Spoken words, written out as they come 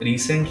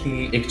Recently,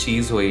 एक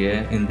चीज हुई है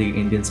in the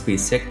Indian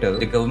space sector.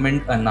 The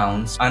government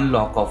announced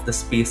unlock of the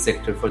space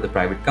sector for the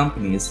private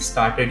companies.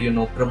 Started,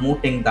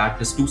 promoting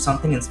that just do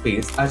something in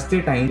space. At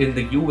the time in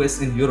the US,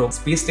 in Europe,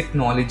 space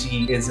technology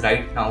is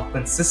right now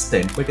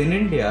consistent. But in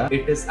India,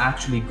 it is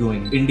actually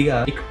growing.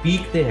 India एक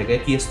peak ਤੇ ਹੈਗਾ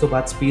ਕਿ ਇਸ ਤੋਂ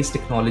ਬਾਅਦ space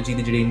technology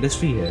ਦੀ ਜਿਹੜੀ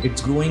industry ਹੈ,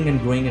 it's growing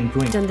and growing and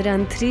growing.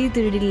 Chandrayaan 3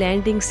 ਦੀ ਜਿਹੜੀ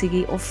ਲੈਂਡਿੰਗ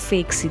ਸੀਗੀ ਉਹ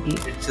ਫੇਕ ਸੀਗੀ।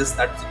 It's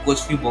just that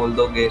कुछ भी बोल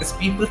दोगे,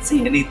 people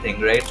say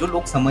anything, right? जो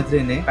लोग समझ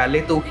रहे ने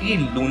पहले तो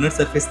ही lunar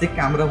surface ਤੇ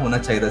ਕੈਮਰਾ ਹੋਣਾ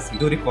ਚਾਹੀਦਾ ਸੀ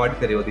ਜੋ ਰਿਕਾਰਡ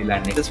ਕਰੇ ਉਹਦੀ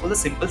landing. This was a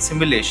simple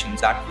simulation.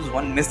 That was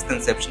one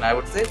misconception, I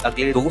would say.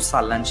 ਅਗਲੇ 2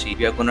 ਸਾਲਾਂ 'ਚ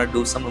we are going to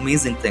do some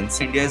amazing things.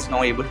 India is now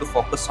able to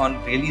focus on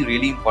really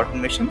really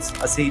important missions.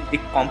 ਅਸੀਂ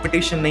ਇੱਕ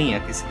competition ਨਹੀਂ ਹੈ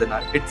ਕਿਸੇ ਦੇ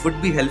ਨਾਲ. It would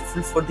be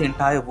helpful for the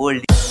entire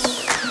world.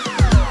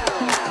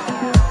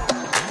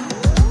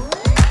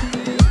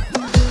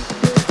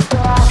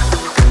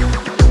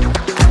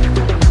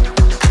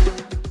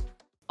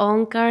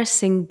 Onkar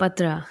Singh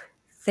Batra,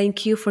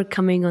 thank you for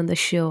coming on the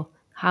show.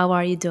 How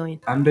are you doing?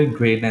 I'm doing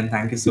great and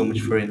thank you so much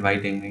for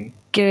inviting me.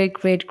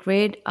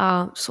 Great.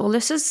 So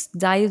let's just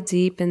dive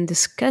deep and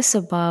discuss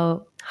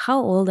about how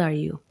old are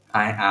you?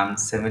 I am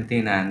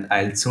 17 and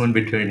I'll soon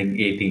be turning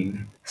 18.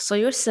 So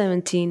you're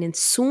 17 and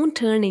soon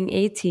turning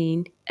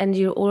 18, and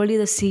you're already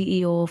the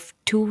CEO of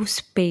 2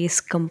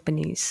 space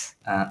companies.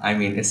 I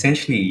mean,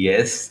 essentially,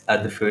 yes.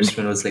 The first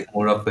one was like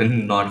more of a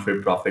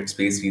not-for-profit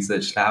space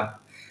research lab,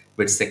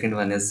 but second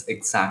one is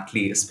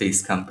exactly a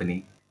space company.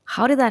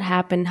 How did that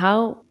happen?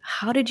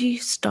 How did you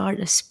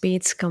start a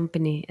space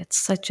company at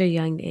such a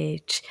young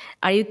age?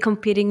 Are you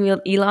competing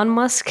with Elon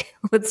Musk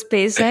with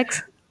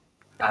SpaceX?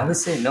 I would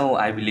say no.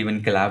 I believe in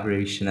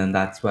collaboration, and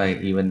that's why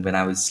even when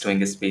I was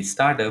doing a space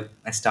startup,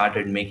 I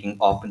started making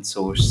open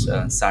source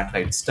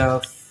satellite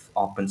stuff,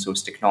 open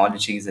source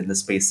technologies in the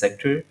space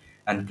sector,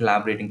 and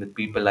collaborating with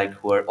people like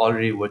who are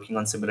already working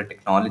on similar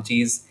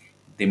technologies.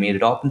 They made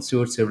it open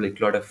source. There were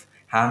like a lot of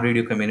ham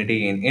radio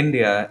community in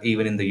India,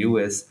 even in the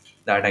US,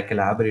 that I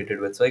collaborated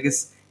with. So I guess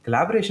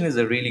collaboration is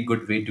a really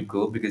good way to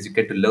go because you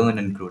get to learn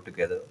and grow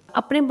together.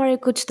 ਆਪਣੇ ਬਾਰੇ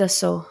ਕੁਝ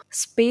ਦੱਸੋ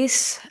space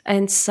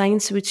and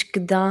science ਵਿੱਚ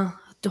ਕਿਦਾਂ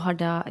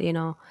ਤੁਹਾਡਾ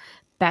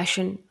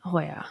passion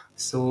ਹੋਇਆ?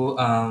 So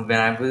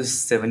when I was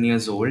 7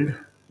 years old,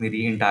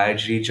 मेरी entire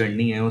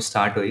journey है वो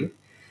start हुई.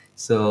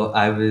 So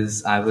I was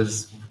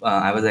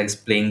like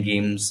playing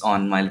games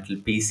on my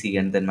little PC,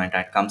 and then my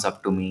dad comes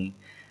up to me,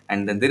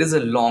 and then there is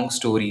a long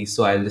story.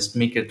 So I'll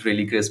just make it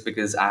really crisp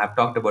because I have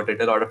talked about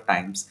it a lot of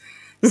times.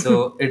 So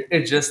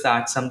it just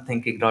that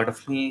something kicked out of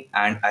me,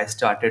 and I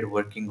started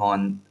working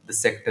on the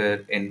sector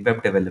in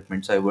web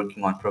development. So I'm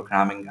working on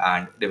programming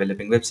and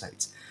developing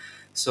websites.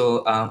 So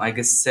I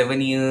guess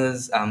 7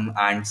 years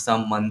and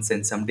some months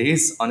and some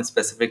days on a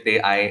specific day,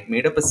 I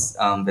made up a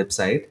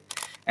website.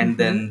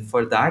 And then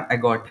for that, I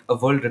got a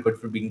world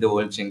record for being the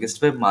world's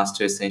youngest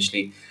webmaster,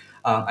 essentially.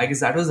 I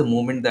guess that was the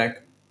moment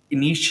that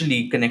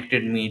initially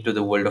connected me to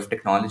the world of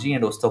technology.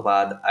 And usto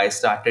baad, I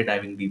started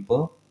diving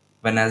deeper.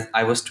 When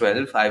I was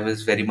 12, I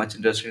was very much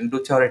interested into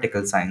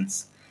theoretical science.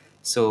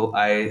 So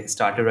I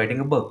started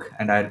writing a book,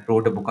 and I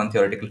wrote a book on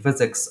theoretical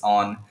physics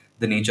on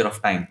the nature of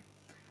time.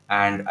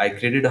 And I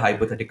created a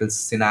hypothetical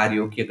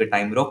scenario कि अगर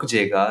time रुक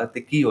जाएगा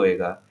तो क्या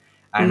होएगा.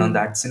 And on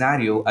that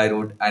scenario, I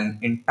wrote an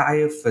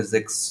entire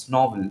physics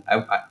novel.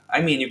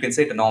 I mean, you can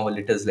say it's a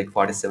novel. It is like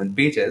 47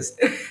 pages,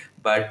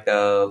 but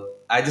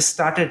I just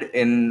started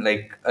in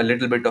like a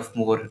little bit of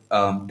more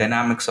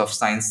dynamics of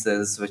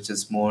sciences, which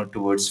is more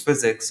towards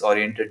physics,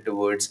 oriented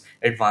towards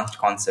advanced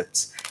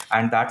concepts.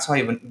 And that's how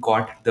I even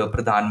got the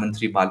Pradhan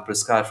Mantri Bal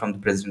Puraskar from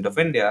the President of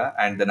India.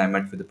 And then I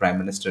met with the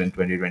Prime Minister in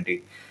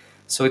 2020.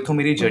 ਸੋ ਇੱਥੋਂ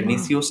ਮੇਰੀ journey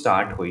ਸੀ ਉਹ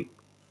start ਹੋਈ.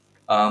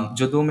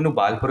 ਜਦੋਂ ਮੈਨੂੰ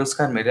ਬਾਲ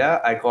ਪੁਰਸਕਾਰ ਮਿਲਿਆ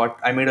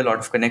I made a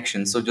lot of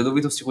connections. So ਜਦੋਂ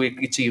ਵੀ ਤੁਸੀਂ ਕੋਈ ਇੱਕ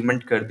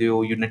ਅਚੀਵਮੈਂਟ ਕਰਦੇ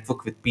ਹੋ, you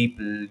network with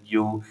people,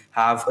 you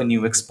have a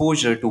new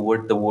exposure to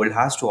what the world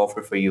has to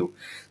offer for you.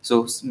 So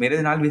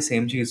ਮੇਰੇ ਨਾਲ ਵੀ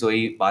ਸੇਮ ਚੀਜ਼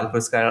ਹੋਈ. ਬਾਲ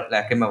ਪੁਰਸਕਾਰ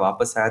ਲੈ ਕੇ ਮੈਂ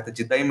ਵਾਪਸ ਆਇਆ ਤੇ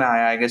ਜਿੱਦਾਂ ਹੀ ਮੈਂ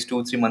ਆਇਆ, I guess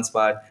 2-3 months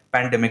ਬਾਅਦ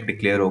ਪੈਂਡੇਮਿਕ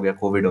ਡਿਕਲੇਅਰ ਹੋ ਗਿਆ,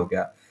 ਕੋਵਿਡ ਹੋ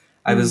ਗਿਆ.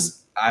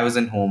 I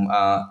was in home.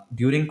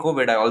 During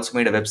COVID, I also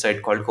made a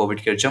website called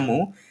COVID Care Jammu,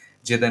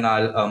 ਜਿਹਦੇ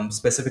ਨਾਲ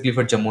specifically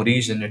for Jammu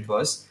region it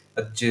was.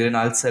 ਜਿਹਦੇ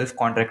ਨਾਲ self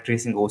contact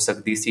tracing ਹੋ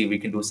ਸਕਦੀ ਸੀ. We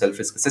can do self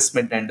risk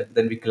assessment, and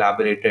then we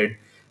collaborated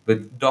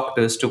with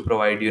doctors to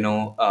provide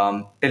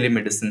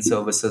telemedicine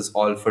services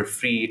all for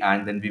free,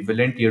 and then we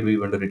volunteered. We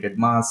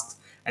donated masks,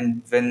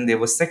 and when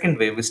there was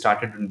second wave, we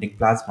started donating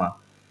plasma.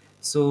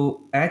 So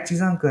ਇਹ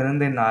ਚੀਜ਼ਾਂ ਕਰਨ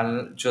ਦੇ ਨਾਲ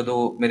ਜਦੋਂ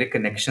ਮੇਰੇ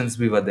connections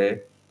ਵੀ ਵਧੇ,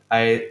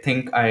 I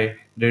think I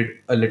did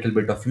a little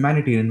bit of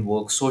humanitarian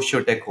work,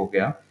 socio tech ਹੋ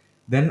ਗਿਆ.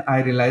 Then I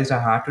realized I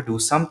had to do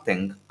something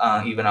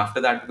even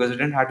after that, because I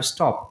didn't have to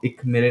stop. एक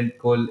मेरे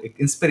को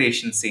एक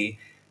inspiration see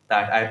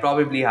that I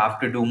probably have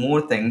to do more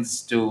things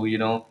to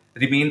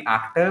remain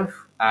active,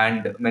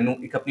 and मैंने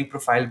एक अपनी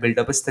profile build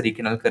up इस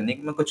तरीके नाल करने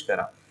की मैं कुछ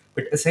करा.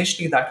 But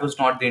essentially that was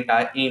not the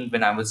entire aim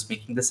when I was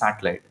making the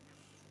satellite.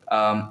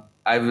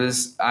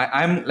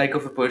 I'm like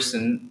of a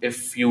person,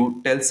 if you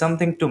tell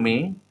something to me,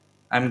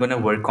 I'm gonna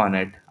work on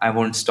it. I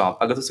won't stop.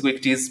 अगर तुसी कोई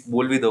चीज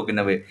बोल भी दोगे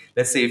ना वे,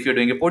 let's say if you're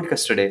doing a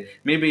podcast today,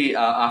 maybe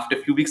after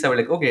a few weeks I will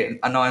like, okay,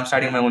 now I'm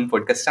starting my own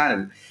podcast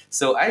channel.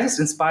 So I just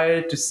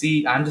inspired to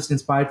see. I'm just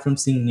inspired from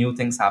seeing new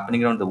things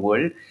happening around the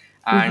world.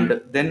 And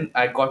then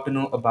I got to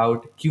know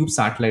about cube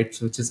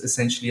satellites, which is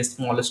essentially a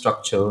smaller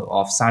structure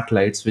of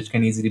satellites which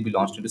can easily be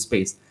launched into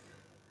space.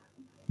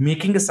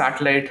 Making a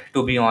satellite,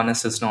 to be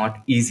honest, is not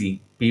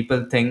easy.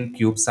 People think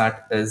CubeSat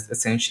is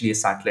essentially a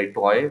satellite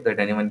toy that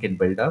anyone can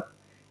build up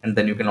and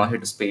then you can launch it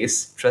to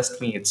space. Trust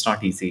me, it's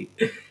not easy.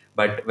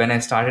 But when I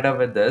started up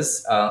with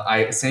this,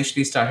 I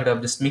essentially started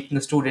up just making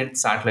a student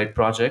satellite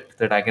project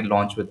that I can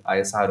launch with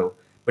ISRO.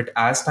 But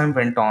as time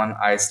went on,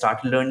 I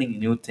started learning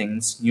new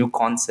things, new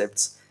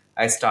concepts.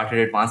 I started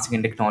advancing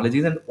in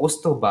technologies, and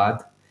usto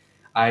baad,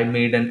 I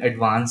made an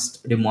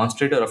advanced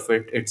demonstrator of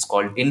it. It's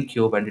called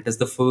InCube, and it is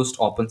the first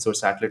open source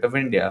satellite of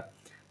India.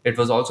 It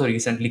was also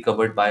recently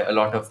covered by a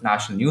lot of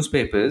national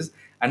newspapers,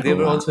 and Oh there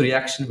were wow. also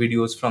reaction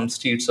videos from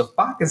streets of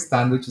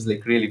Pakistan, which is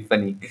like really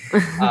funny.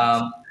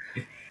 Um,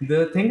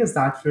 the thing is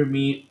that for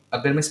me,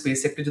 अगर मैं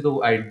space sector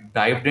जो I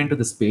dived into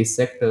the space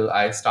sector,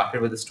 I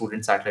started with a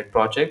student satellite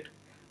project,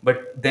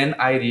 but then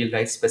I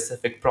realized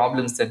specific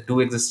problems that do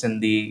exist in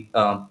the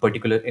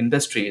particular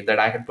industry that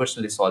I can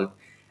personally solve,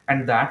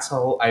 and that's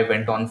how I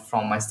went on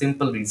from my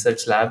simple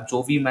research lab,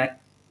 जो भी मैं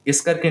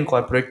इस करके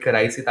incorporate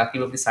कराई थी ताकि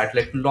मैं अपनी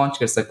satellite में launch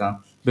कर सका,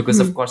 because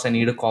of course I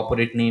need a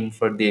corporate name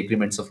for the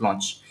agreements of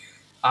launch.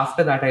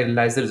 After that, I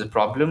realized there is a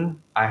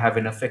problem. I have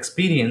enough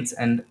experience,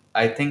 and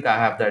I think I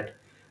have that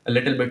a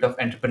little bit of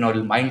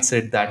entrepreneurial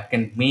mindset that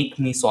can make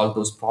me solve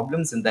those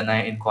problems. And then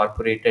I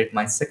incorporated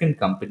my second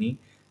company.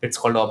 It's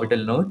called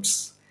Orbital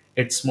Notes.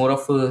 It's more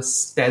of a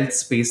stealth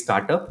space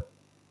startup.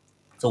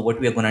 So what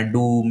we are going to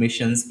do,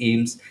 missions,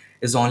 aims,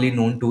 is only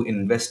known to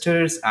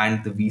investors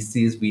and the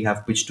VCs we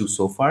have pitched to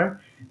so far.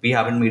 We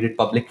haven't made it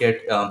public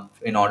yet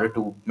in order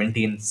to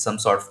maintain some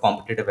sort of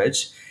competitive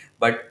edge.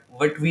 But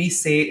what we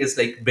say is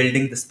like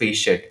building the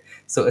spaceship.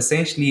 So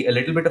essentially, a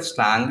little bit of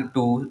slang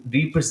to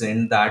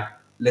represent that.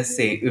 Let's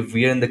say if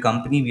we are in the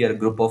company, we are a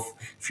group of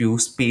few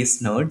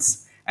space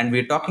nerds, and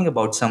we're talking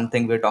about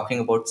something. We're talking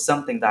about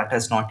something that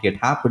has not yet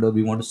happened, or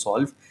we want to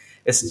solve.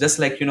 It's just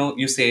like,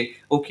 you say,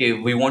 okay,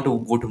 we want to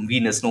go to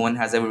Venus. No one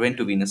has ever went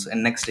to Venus.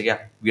 And next day, yeah,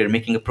 we are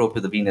making a probe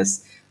to the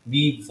Venus.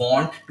 We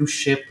want to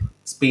ship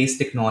space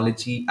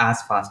technology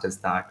as fast as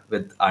that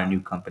with our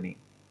new company.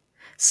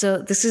 So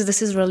this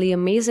is really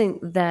amazing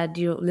that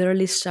you're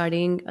literally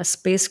starting a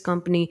space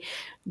company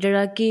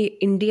ਜਿਹੜਾ ਕਿ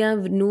India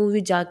ਨੂੰ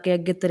ਵੀ ਜਾ ਕੇ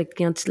ਅੱਗੇ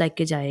ਤਰੱਕੀਆਂ 'ਚ ਲੈ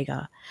ਕੇ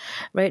ਜਾਏਗਾ,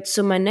 right?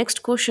 So my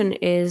next question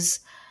is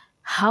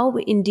how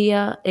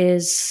India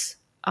is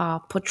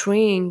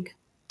portraying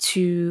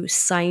to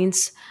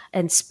science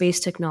and space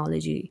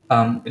technology.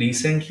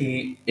 Recently,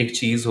 एक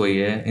चीज हुई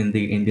है in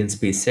the Indian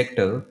space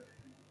sector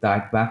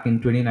that back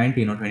in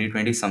 2019 or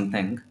 2020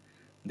 something,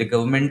 the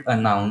government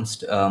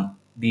announced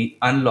the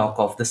unlock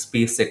of the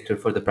space sector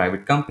for the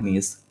private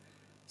companies.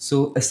 So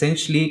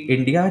essentially,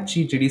 India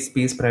ची ਜਿਹੜੀ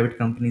space private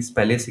companies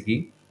पहले सीगी,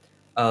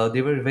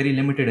 they were very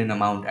limited in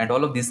amount, and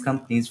all of these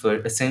companies were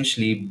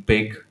essentially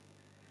big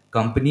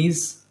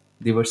companies.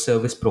 They were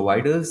service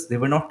providers. They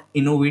were not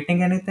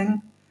innovating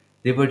anything.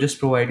 They were just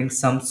providing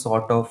some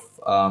sort of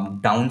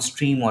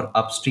downstream or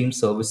upstream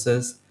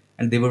services,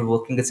 and they were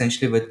working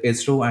essentially with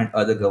ISRO and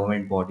other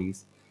government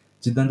bodies.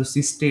 ਜਿੱਦਾਂ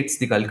ਤੁਸੀਂ states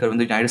ਦੀ ਗੱਲ ਕਰੋ, in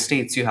the United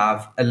States you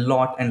have a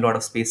lot and lot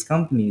of space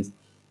companies,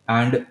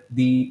 and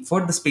the for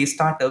the space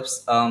startups,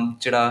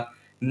 ਜਿਹੜਾ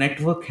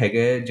network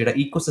ਹੈਗਾ ਹੈ, ਜਿਹੜਾ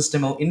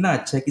ecosystem ਹੈ ਉਹ ਇੰਨਾ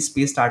ਅੱਛਾ ਹੈ ਕਿ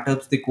space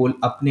startups ਦੇ ਕੋਲ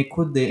ਆਪਣੇ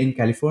ਖੁਦ ਦੇ in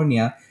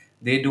California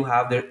they do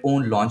have their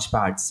own launch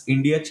pads.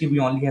 India chi, we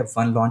only have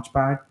one launch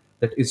pad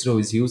that ISRO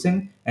is using,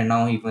 and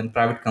now even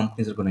private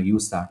companies are going to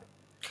use that.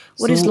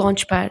 What So is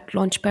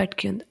launchpad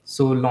के अंदर?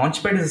 so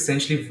launchpad is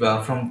essentially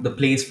from the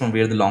place from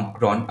where the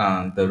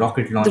rocket The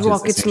launches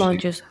rockets essentially.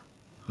 launches.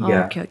 Oh,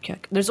 Yeah. okay.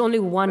 There's only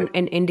one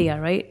in India,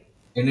 right?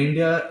 In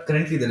India,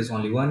 currently there is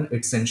only one.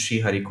 It's in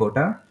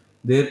Sriharikota.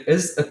 There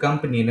is a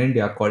company in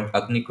India called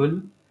Agnikul.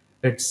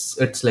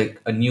 It's like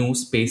a new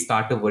space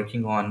startup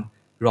working on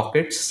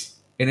rockets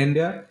in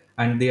India,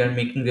 and they are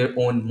making their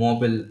own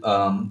mobile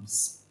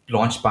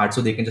launch pad,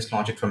 so they can just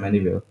launch it from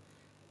anywhere.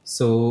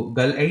 So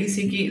gal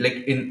ऐसी कि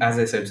like in as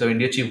I said, so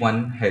India ची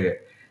one है.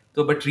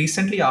 So but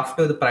recently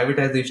after the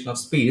privatization of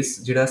space,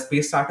 ਜਿਹੜਾ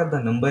space startup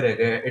the number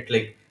है, it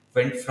like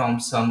went from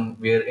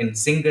somewhere in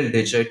single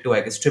digit to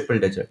I guess triple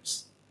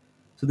digits.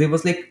 So there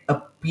was like a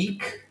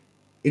peak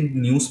in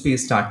new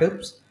space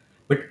startups,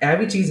 but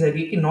every चीज है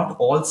कि not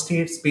all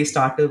state space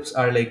startups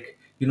are like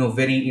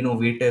very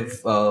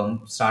innovative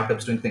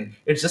startups doing things.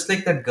 It's just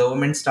like that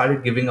government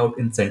started giving out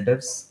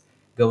incentives.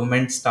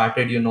 Government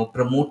started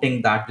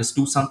promoting that just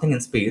do something in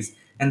space,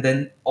 and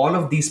then all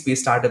of these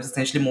space startups,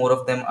 essentially more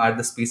of them are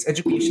the space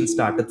education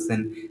startups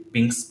than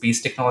being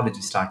space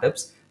technology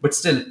startups. But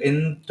still,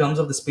 in terms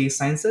of the space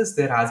sciences,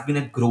 there has been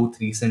a growth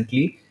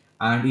recently,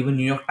 and even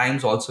New York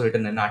Times also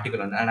written an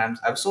article on it. And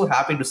I'm so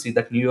happy to see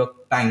that New York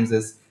Times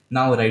is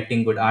now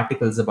writing good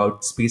articles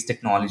about space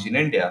technology in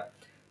India.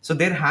 So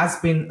there has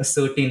been a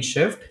certain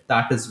shift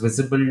that is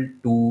visible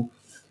to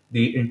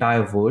the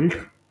entire world.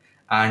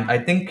 And I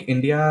think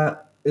India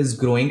is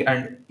growing.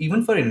 And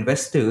even for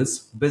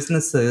investors,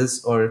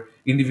 businesses, or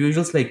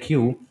individuals like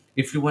you,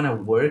 if you want to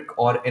work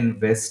or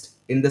invest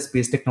in the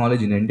space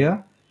technology in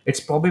India, it's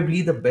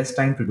probably the best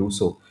time to do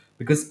so.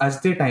 Because as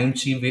the time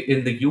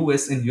in the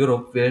US, in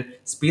Europe, where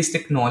space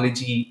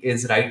technology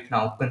is right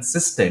now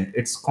consistent,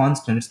 it's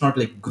constant, it's not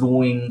like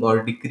growing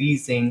or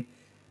decreasing.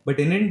 But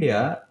in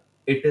India,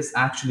 it is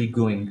actually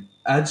growing.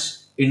 ਅੱਜ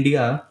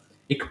India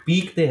ਇੱਕ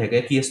peak ਤੇ ਹੈਗਾ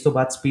ਕਿ ਇਸ ਤੋਂ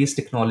ਬਾਅਦ space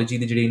technology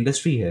ਦੀ ਜਿਹੜੀ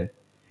industry ਹੈ,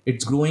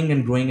 it's growing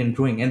and growing and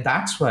growing. And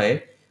that's why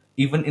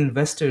even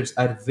investors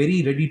are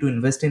very ready to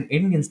invest in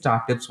Indian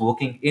startups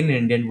working in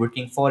India and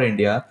working for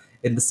India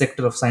in the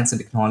sector of science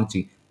and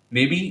technology.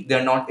 Maybe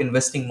they're not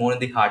investing more in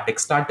the hard tech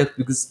startups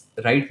because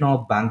right now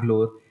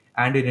Bangalore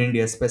and in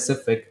India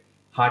specific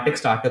hard tech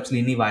startups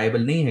ਲਈ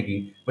viable नहीं हैगी.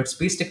 But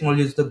space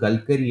technology is the ਗੱਲ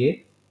करिए,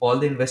 all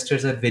the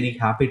investors are very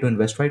happy to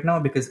invest right now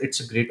because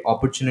it's a great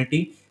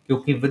opportunity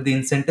क्योंकि with the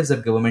incentives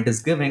that government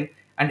is giving.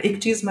 And एक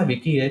चीज मैं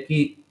देखी है कि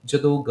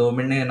ਜਦੋਂ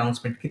government ने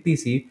announcement ਕੀਤੀ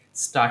ਸੀ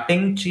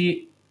starting 'ਚ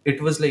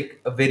it was like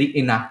a very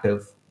inactive.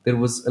 There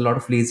was a lot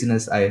of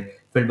laziness I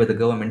felt by the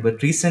government,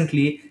 but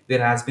recently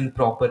there has been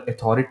proper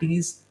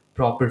authorities,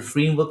 proper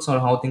frameworks on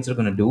how things are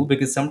going to do,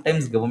 because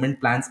sometimes government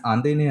plans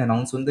आंदे ने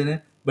announce होंदे ने,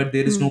 but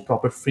there is no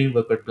proper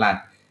framework or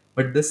plan.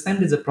 But this time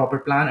there's a proper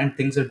plan and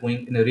things are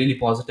going in a really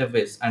positive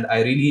ways. And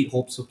I really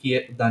hope so कि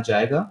ये उतना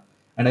जाएगा.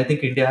 And I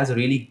think India has a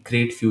really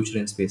great future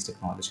in space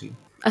technology.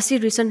 ਅਸੀਂ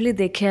recently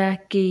ਦੇਖਿਆ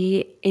ਕਿ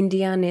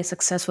India ਨੇ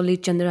successfully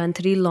Chandrayaan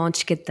 3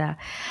 launch ਕੀਤਾ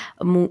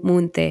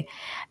moon 'ਤੇ,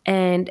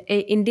 ਐਂਡ ਇਹ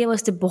ਇੰਡੀਆ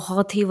ਵਾਸਤੇ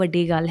ਬਹੁਤ ਹੀ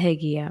ਵੱਡੀ ਗੱਲ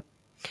ਹੈਗੀ ਆ।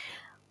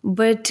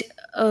 ਬਟ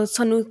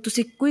ਸਾਨੂੰ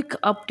ਤੁਸੀਂ ਕੁਇਕ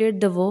ਅਪਡੇਟ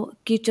ਦੇਵੋ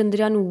ਕਿ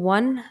ਚੰਦਰਯਾਨ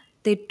 1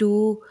 ਅਤੇ 2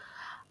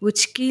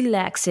 ਵਿੱਚ ਕੀ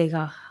ਲੈਕ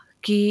ਸੀਗਾ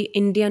ਕਿ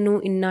ਇੰਡੀਆ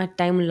ਨੂੰ ਇੰਨਾ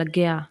ਟਾਈਮ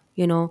ਲੱਗਿਆ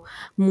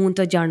ਮੂਨ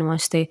 'ਤੇ ਜਾਣ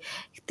ਵਾਸਤੇ,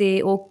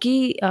 ਅਤੇ ਉਹ ਕੀ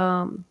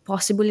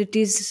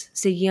ਪੋਸੀਬਿਲਿਟੀਜ਼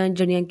ਸੀਗੀਆਂ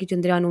ਜਿਹੜੀਆਂ ਕਿ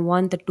ਚੰਦਰਯਾਨ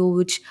 1 ਅਤੇ 2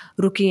 ਵਿੱਚ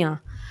ਰੁਕੀਆਂ।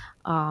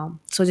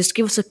 So just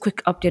give us a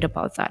quick update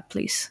about that,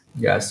 please.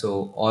 Yeah, so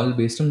all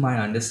based on my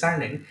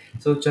understanding.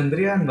 So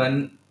Chandrayaan 1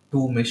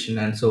 2 mission,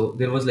 and so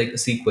there was like a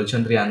sequel,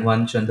 Chandrayaan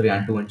 1,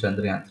 Chandrayaan 2, and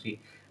Chandrayaan 3.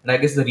 And I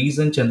guess the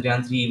reason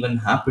Chandrayaan 3 even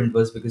happened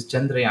was because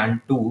Chandrayaan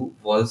 2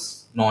 was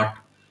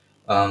not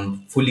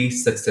fully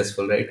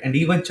successful, right?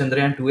 And even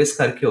Chandrayaan 2 is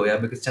karke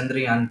hoya because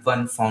Chandrayaan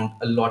 1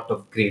 found a lot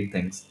of great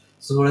things.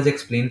 So थोड़ा सा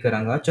explain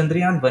karanga.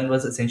 Chandrayaan 1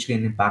 was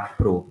essentially an impact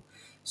probe.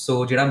 So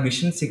jada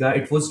mission siga,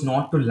 it was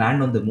not to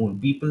land on the moon.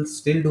 People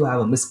still do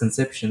have a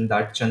misconception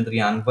that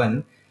Chandrayaan 1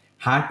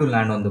 had to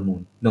land on the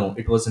moon. No,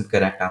 it wasn't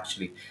correct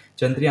actually.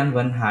 Chandrayaan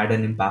 1 had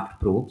an impact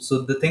probe. So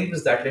the thing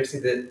was that, let's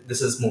say that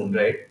this is moon,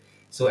 right?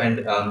 So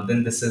and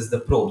then this is the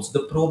probe. So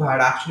the probe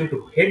had actually to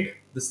hit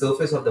the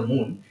surface of the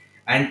moon,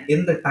 and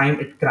in the time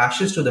it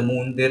crashes to the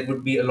moon, there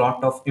would be a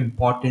lot of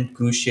important,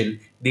 crucial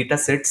data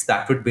sets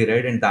that would be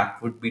read and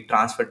that would be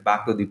transferred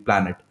back to the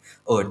planet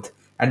Earth,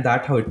 and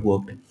that's how it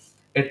worked.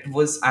 It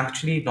was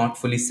actually not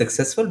fully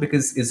successful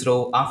because ISRO,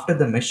 after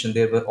the mission,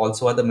 there were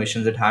also other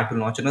missions that had to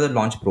launch another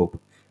launch probe,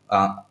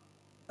 uh,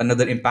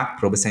 another impact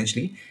probe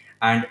essentially.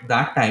 And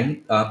that time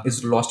is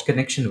lost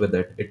connection with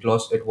it. It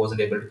wasn't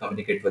able to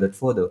communicate with it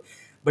further.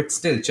 But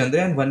still,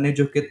 Chandrayaan 1 ne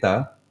jo kita,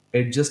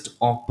 it just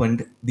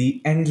opened the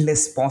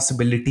endless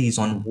possibilities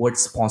on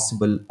what's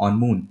possible on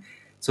moon.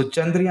 So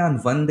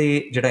Chandrayaan 1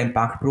 day jada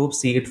impact probe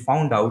see, it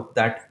found out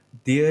that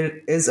there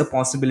is a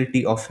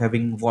possibility of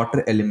having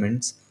water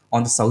elements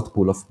on the south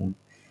pole of moon.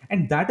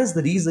 And that is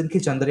the reason कि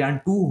Chandrayaan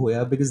 2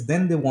 होया, because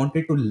then they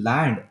wanted to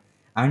land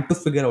and to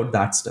figure out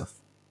that stuff.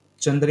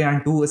 Chandrayaan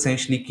 2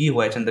 essentially की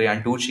हुआ है Chandrayaan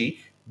 2 ची.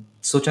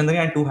 So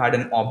Chandrayaan 2 had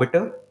an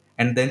orbiter,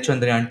 and then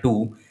Chandrayaan 2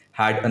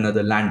 had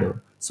another lander.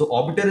 So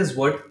orbiter is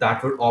what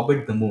that would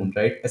orbit the moon,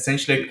 right?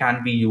 Essentially it can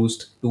be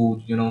used to,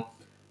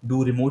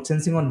 do remote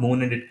sensing on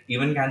moon, and it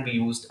even can be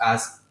used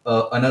as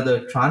another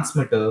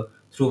transmitter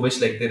through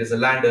which like there is a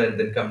lander and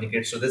then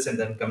communicates to this and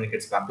then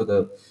communicates back to the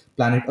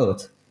planet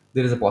Earth.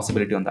 There is a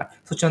possibility on that.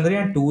 So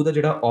Chandrayaan 2 the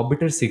jada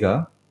orbiter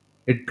siga,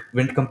 it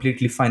went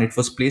completely fine. It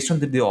was placed on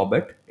the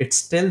orbit. It's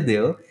still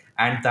there.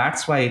 And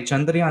that's why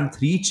Chandrayaan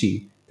 3 chi,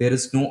 there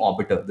is no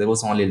orbiter. There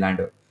was only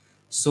lander.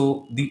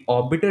 So the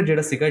orbiter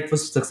Jada Siga, it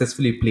was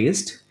successfully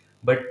placed.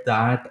 But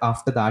that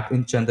after that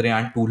in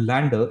Chandrayaan 2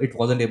 lander, it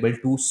wasn't able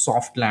to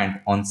soft land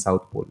on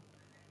South Pole.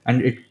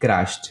 And it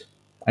crashed.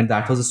 And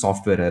that was a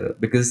software error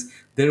because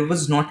there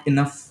was not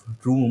enough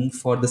room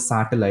for the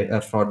satellite,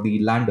 for the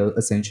lander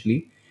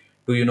essentially,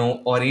 to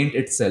orient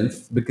itself,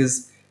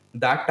 because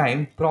that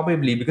time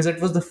probably because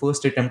it was the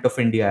first attempt of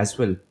India as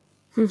well.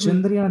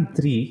 Chandrayaan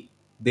 3,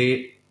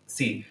 they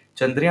see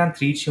Chandrayaan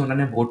 3 ची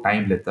उन्होंने बहुत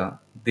time लेता.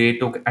 They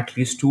took at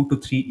least 2 to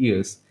 3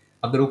 years.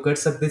 अगर वो कर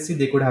सकते सी,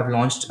 they could have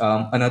launched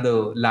another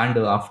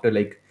lander after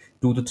like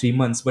 2 to 3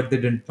 months, but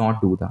they did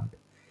not do that.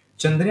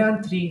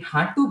 Chandrayaan 3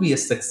 had to be a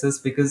success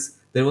because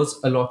there was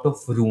a lot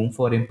of room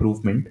for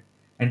improvement,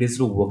 and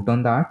ISRO worked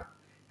on that.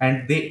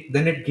 And they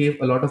then it gave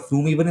a lot of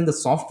room even in the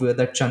software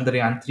that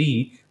Chandrayaan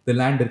 3, the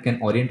lander can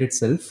orient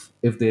itself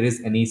if there is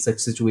any such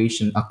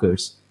situation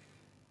occurs.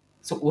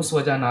 सो उस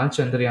वजह नाल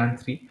Chandrayaan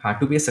 3 had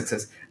to be a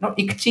success. Now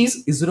एक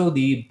चीज इसरो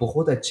दी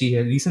बहुत अच्छी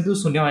है, recently तो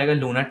सुनने आएगा,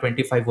 Luna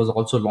 25 was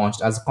also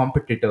launched as a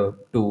competitor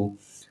to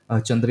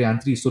Chandrayaan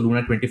 3. So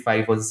Luna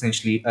 25 was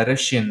essentially a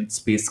Russian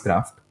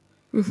spacecraft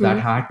that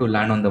had to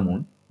land on the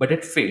moon, but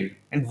it failed.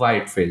 And why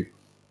it failed?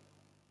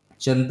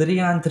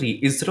 Chandrayaan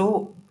 3, ISRO,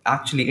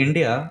 actually,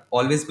 India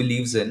always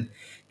believes in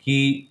कि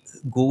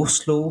go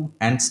slow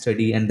and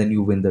steady and then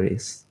you win the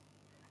race.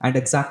 And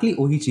exactly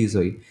वही चीज़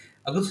हुई।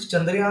 अगर ਤੁਸੀਂ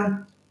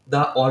ਚੰਦਰਯਾਨ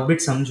ਦਾ orbit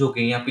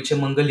ਸਮਝੋਗੇ ਜਾਂ ਪਿੱਛੇ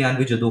ਮੰਗਲਯਾਨ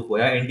ਵੀ ਜਦੋਂ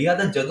ਹੋਇਆ, ਇੰਡੀਆ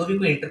ਦਾ ਜਦੋਂ ਵੀ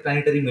ਕੋਈ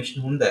ਇੰਟਰਪਲੈਨੇਟਰੀ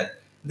ਮਿਸ਼ਨ ਹੁੰਦਾ ਹੈ,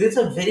 there is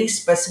a very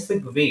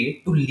specific way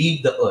to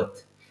leave the earth.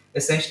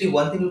 Essentially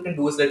one thing you can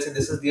do is, let's say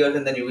this is the earth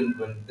and then you will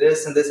win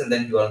this and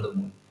then you are on the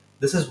moon.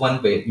 This is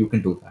one way you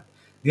can do that.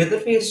 The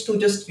other way is to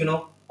just,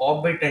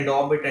 orbit and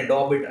orbit and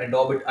orbit and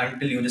orbit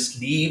until you just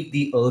leave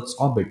the earth's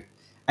orbit.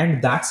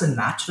 And that's a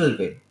natural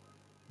way.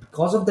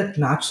 Because of that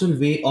natural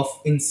way of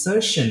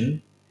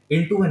insertion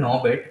into an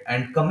orbit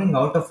and coming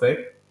out of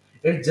it,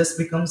 it just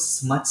becomes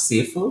much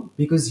safer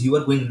because you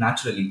are going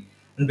naturally.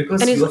 And And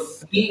because is you are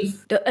free.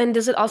 and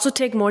does it also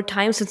take more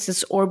time since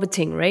it's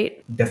orbiting,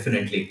 right?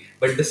 Definitely.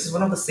 But this is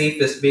one of the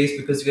safest ways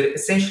because you're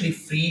essentially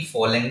free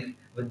falling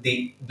with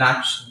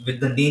with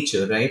the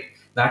nature, right?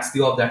 That's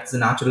the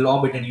natural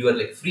orbit, and you are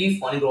like free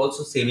falling, you're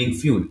also saving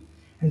fuel.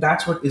 And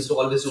that's what ISRO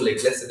always do.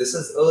 Like, let's say this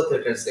is Earth,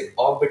 it is like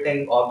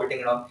orbiting, orbiting,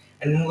 and all.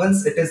 And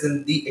once it is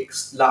in the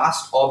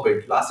last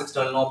orbit, last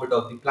external orbit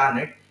of the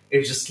planet,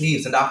 it just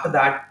leaves. And after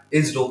that,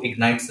 ISRO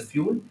ignites the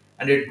fuel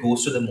and it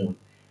goes to the moon.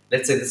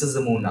 Let's say this is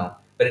the moon now.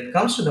 When it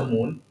comes to the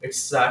moon, it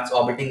starts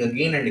orbiting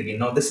again and again.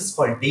 Now, this is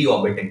called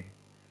deorbiting.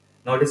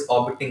 Now it is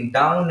orbiting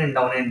down, and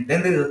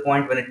then there is a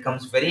point when it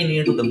comes very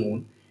near to the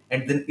moon,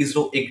 and then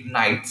ISRO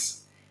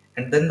ignites,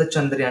 and then the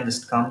Chandrayaan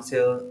just comes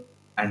here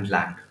and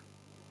land,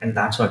 and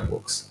that's how it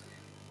works.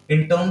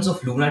 In terms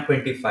of Luna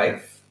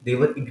 25, they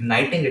were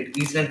igniting it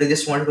easily, and they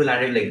just wanted to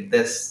land it like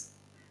this.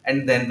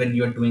 And then when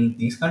you're doing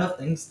these kind of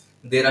things,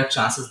 there are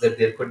chances that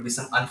there could be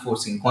some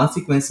unforeseen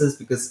consequences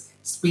because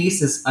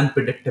space is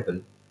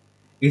unpredictable.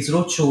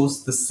 ISRO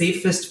chose the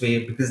safest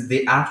way because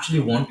they actually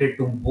wanted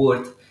to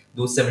worth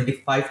those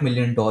 $75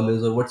 million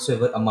or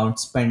whatsoever amount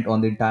spent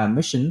on the entire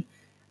mission.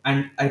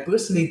 And I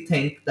personally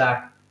think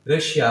that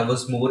Russia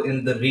was more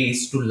in the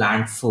race to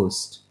land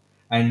first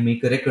and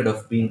make a record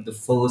of being the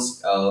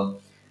first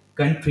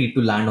country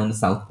to land on the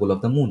south pole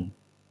of the moon.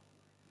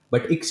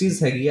 But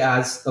Ixis Hegi,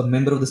 as a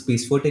member of the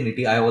space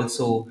fraternity, I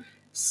also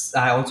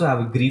have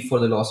a grief for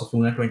the loss of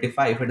Luna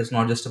 25. It is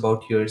not just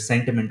about your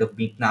sentiment of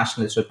being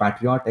nationalist or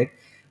patriotic,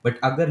 but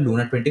agar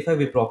Luna 25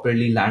 we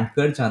properly land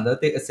kar janda,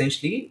 they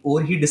essentially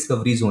or he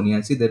discoveries होनी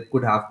है, see there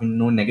could have been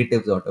no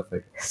negatives out of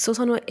it. ਸੋ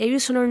ਸਾਨੂੰ ਇਹ ਵੀ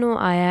ਸੁਣਨ ਨੂੰ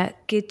ਆਇਆ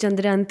ਕਿ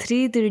ਚੰਦਰਯਾਨ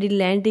 3 ਦੀ ਜਿਹੜੀ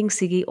landing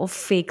ਸੀਗੀ ਉਹ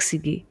ਫੇਕ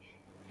ਸੀਗੀ।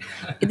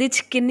 ਇਹਦੇ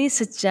 'ਚ ਕਿੰਨੀ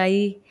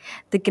ਸੱਚਾਈ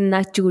ਤੇ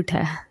ਕਿੰਨਾ ਝੂਠ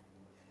ਹੈ?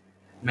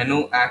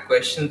 ਮੈਨੂੰ ਇਹ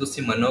ਕੁਐਸਚਨ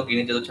ਤੁਸੀਂ ਮੰਨੋਗੇ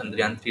ਨਹੀਂ, ਜਦੋਂ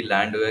ਚੰਦਰਯਾਨ 3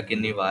 ਲੈਂਡ ਹੋਇਆ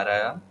ਕਿੰਨੀ ਵਾਰ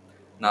ਆਇਆ।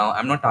 Now,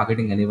 I'm not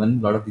targeting anyone.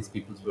 A lot of these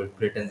people were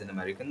Britons and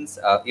Americans.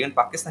 Even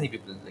Pakistani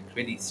people like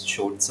really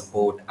showed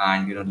support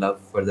and love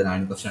for the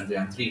landing of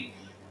Chandrayaan 3.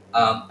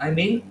 I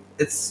mean,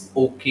 it's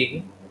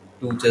okay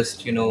to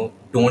just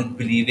don't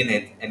believe in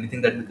it,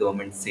 anything that the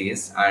government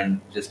says, and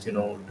just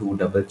do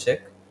double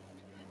check.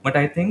 But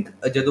I think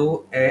ਜਦੋਂ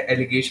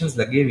allegations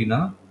ਲੱਗੇ ਵੀ ਨਾ,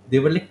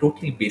 they were like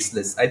totally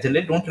baseless. I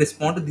generally don't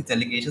respond to these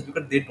allegations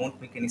because they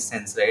don't make any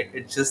sense, right?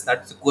 It's just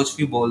that कुछ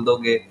भी बोल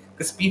दोगे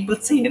because people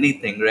say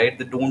anything,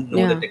 right? They don't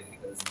know the Yeah. technicals.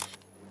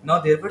 Now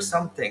there were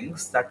some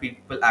things that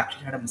people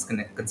actually had a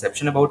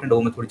misconception about, and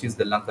ਉਹ ਮੈਂ ਥੋੜੀ ਚੀਜ਼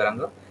ਗੱਲਾਂ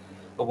ਕਰਾਂਗਾ.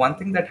 But one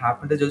thing that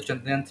happened is ਜਦੋਂ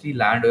ਚੰਦਰਯਾਨ 3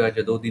 land ਹੋਇਆ,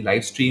 ਜਦੋਂ ਦੀ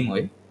live stream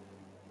ਹੋਈ,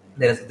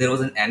 there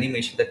was an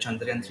animation that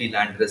Chandrayaan 3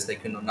 lander is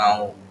like now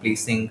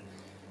placing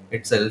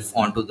itself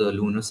onto the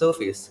lunar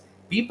surface.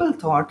 People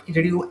thought कि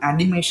ਜਿਹੜੀ ਉਹ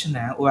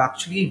animation है वो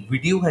actually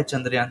video है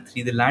Chandrayaan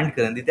 3 ਦੇ land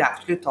ਕਰਨ ਦੀ. They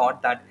actually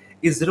thought that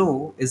ISRO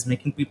is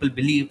making people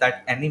believe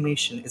that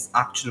animation is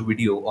actual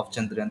video of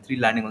Chandrayaan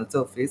 3 landing on the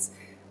surface,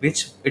 which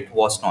it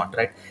was not,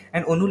 right?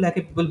 And ਉਹਨੂੰ ਲੈ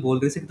ਕੇ people ਬੋਲ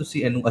ਰਹੇ ਸੀ ਕਿ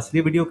ਤੁਸੀਂ ਇਹਨੂੰ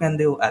ਅਸਲੀ video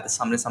ਕਹਿੰਦੇ ਹੋ, ਇਹ ਤਾਂ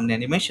ਸਾਹਮਣੇ ਸਾਹਮਣੇ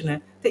animation ਹੈ,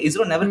 ਤੇ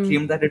ISRO never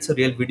claimed that it's a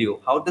real video.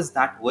 How does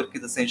that work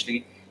is essentially,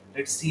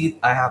 let's see,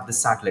 I have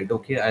this satellite,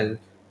 okay, I'll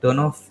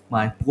turn off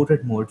my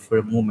portrait mode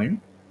for a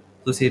moment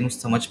so say no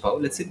samajh pao.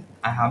 Let's say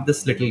I have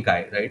this little guy,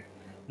 right?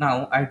 Now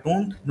I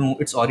don't know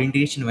its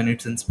orientation when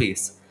it's in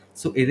space.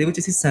 So ਇਹਦੇ ਵਿੱਚ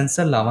ਅਸੀਂ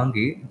sensor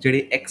ਲਾਵਾਂਗੇ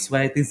ਜਿਹੜੇ x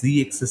y ਤੇ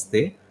z axis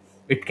ਤੇ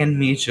it can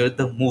measure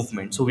the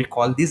movement. So we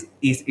call these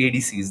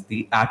ADCs, the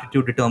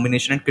attitude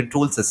determination and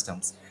control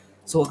systems.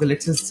 So okay,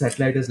 let's say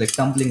satellite is like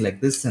tumbling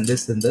like this and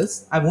this and this.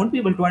 I won't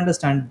be able to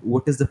understand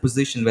what is the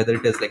position, whether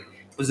it is like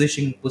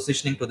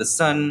positioning to the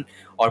sun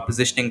or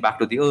positioning back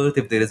to the earth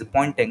if there is a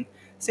pointing.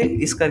 Say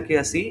is करके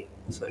ऐसी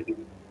sorry.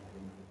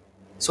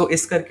 सो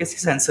इस करके से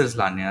sensors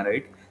लाने हैं,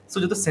 right? सो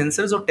जो तो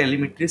sensors और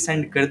टेलीमेट्री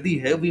सेंड कर दी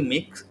है, we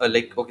make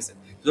like okay sir,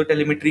 जो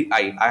telemetry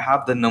I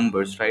have the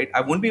numbers, right?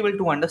 I won't be able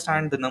to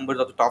understand the numbers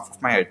of the top of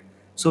my head.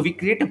 So we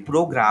create a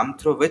program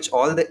through which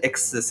all the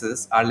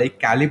axes are like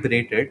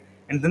calibrated,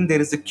 and then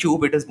there is a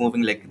cube, it is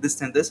moving like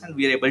this, and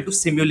we are able to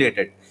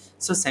simulate it.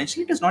 So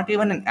essentially it is not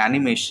even an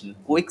animation,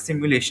 वो एक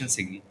simulation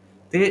सीगी.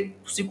 ਤੇ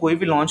ਤੁਸੀਂ ਕੋਈ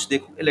ਵੀ launch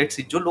ਦੇਖੋਗੇ, let's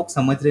see ਜੋ ਲੋਕ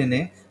ਸਮਝ ਰਹੇ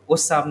ਨੇ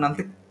ਉਸ ਹਿਸਾਬ ਨਾਲ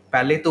ਤੇ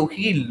ਪਹਿਲੇ ਤੋਂ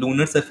ਹੀ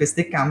ਲੂਨਰ ਸਰਫੇਸ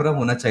ਤੇ ਕੈਮਰਾ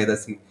ਹੋਣਾ ਚਾਹੀਦਾ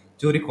ਸੀ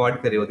ਜੋ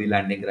ਰਿਕਾਰਡ ਕਰੇ ਉਹਦੀ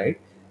landing, right?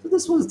 So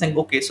this was the thing.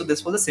 Okay, so this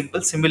was a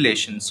simple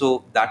simulation. So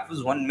that was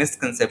one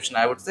misconception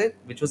I would say,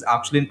 which was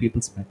actually in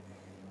people's mind.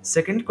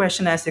 Second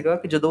question है सीगा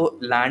कि जब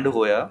land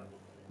होया,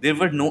 there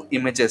were no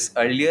images.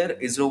 Earlier,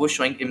 ISRO was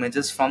showing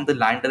images from the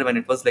lander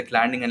when it was like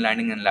landing and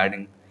landing and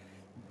landing.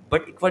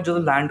 But एक बार जो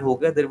land हो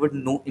गया there were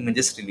no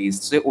images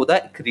release, सो ਉਹਦਾ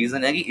ਇੱਕ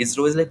ਰੀਜ਼ਨ ਹੈ ਕਿ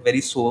ISRO is like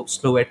very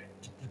slow at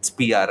it's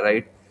PR,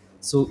 right?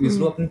 ਸੋ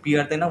ਇਸਰੋ ਆਪਣੀ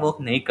PR ਤੇ ਨਾ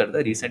ਵਰਕ ਨਹੀਂ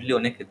ਕਰਦਾ, ਰੀਸੈਂਟਲੀ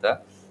ਉਹਨੇ ਕੀਤਾ।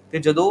 ਤੇ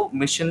ਜਦੋਂ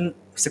ਮਿਸ਼ਨ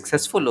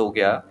ਸਕਸੈਸਫੁਲ ਹੋ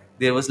ਗਿਆ,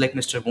 there was like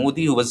Mr.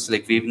 Modi who was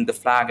like waving the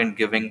flag and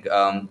giving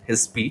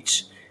his speech,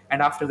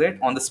 and after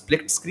that on the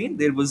split screen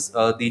there was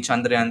the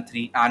Chandrayaan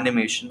 3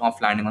 animation of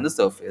landing on the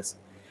surface।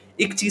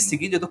 ਇੱਕ ਚੀਜ਼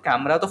ਸੀਗੀ ਜਦੋਂ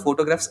camera ਤੋਂ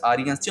photographs ਆ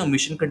ਰਹੀਆਂ ਸੀ ਉਹ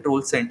mission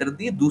control centre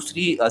ਦੀ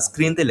ਦੂਸਰੀ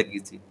screen ਤੇ ਲੱਗੀ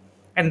ਸੀ,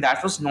 and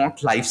that was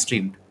not live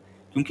ਸਟ੍ਰੀਮਡ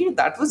ਕਿਉਂਕਿ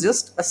that was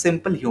just a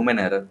simple human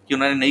error ਕਿ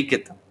ਉਹਨਾਂ ਨੇ ਨਹੀਂ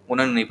ਕੀਤਾ,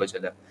 ਉਹਨਾਂ ਨੂੰ ਨਹੀਂ ਪਤਾ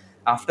ਚੱਲਿਆ।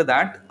 After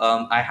that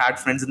I had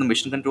friends in the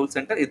mission control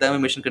centre, ਇੱਦਾਂ ਵੀ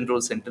ਮਿਸ਼ਨ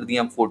ਕੰਟਰੋਲ ਸੈਂਟਰ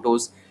ਦੀਆਂ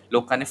ਫੋਟੋਜ਼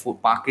ਲੋਕਾਂ ਨੇ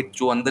ਪਾ ਕੇ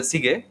ਜੋ ਅੰਦਰ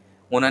ਸੀਗੇ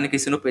ਉਹਨਾਂ ਨੇ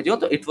ਕਿਸੇ ਨੂੰ ਭੇਜਿਆ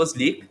ਤਾਂ ਇਟ ਵਾਸ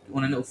ਲੀਕ,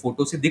 ਉਹਨਾਂ ਨੇ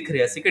ਫੋਟੋ ਸੇ ਦਿਖ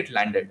ਰਿਹਾ ਸੀ ਕਿ it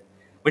landed,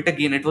 but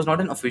again it was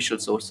not an official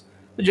source.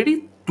 ਜਿਹੜੀ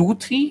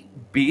 2-3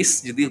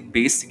 ਬੇਸ ਜਿਹਦੀ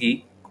ਬੇਸ ਸੀਗੀ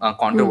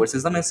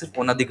controversies ਦਾ, ਮੈਂ ਸਿਰਫ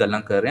ਉਹਨਾਂ ਦੀ ਗੱਲਾਂ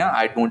ਕਰ ਰਿਹਾ।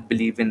 I don't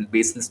believe in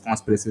baseless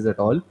conspiracies at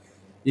all.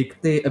 ਇੱਕ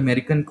ਤੇ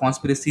American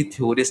conspiracy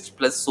theorist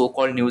plus so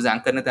called news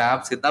anchor ने तो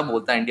आप सीधा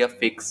बोलता है India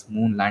fakes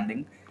moon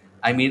landing.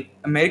 I mean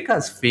America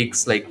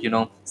fakes like you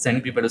know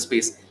sending people to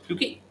space,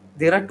 क्योंकि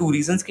there are 2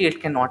 reasons कि it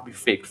can not be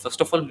faked.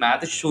 First of all मैं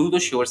तो शुरू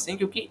तो श्योर से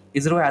क्योंकि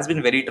ISRO has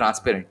been very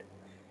transparent.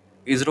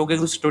 ISRO के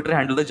कुछ ट्विटर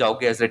हैंडल तो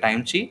जाओगे एज द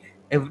टाइम ची,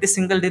 every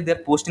single day they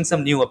are posting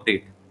some new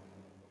update,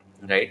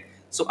 right?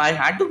 So I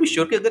had to be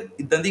sure कि अगर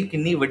इदां दी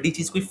किन्नी वड्डी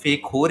चीज़ कोई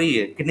फेक हो रही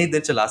है, किन्नी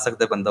देर चला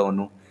सकता है बंदा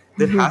उन्होंने।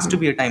 There has to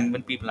be a time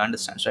when people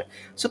understand, right?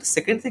 So the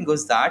second thing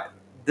was that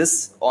this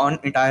on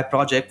entire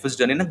project was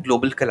done in a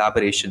global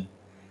collaboration.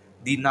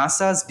 The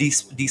NASA's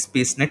Deep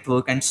Space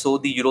Network and so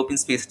the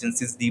European Space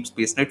Agency's Deep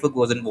Space Network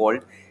was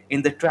involved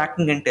in the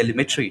tracking and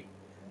telemetry.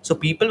 So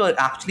people were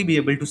actually be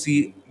able to see,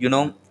 you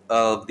know,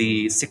 the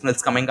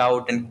signals coming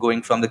out and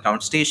going from the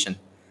ground station.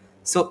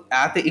 सो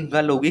ਇਹ ਤੇ ਇੱਕ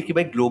ਗੱਲ ਹੋ ਗਈ ਕਿ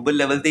ਭਾਈ global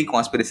level ਤੇ ਹੀ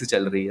conspiracy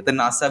ਚੱਲ ਰਹੀ ਹੈ, ਤੇ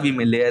ਨਾਸਾ ਵੀ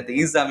ਮਿਲਿਆ ਤੇ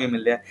ਇਸਦਾ ਵੀ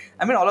ਮਿਲਿਆ।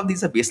 I mean all of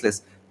these are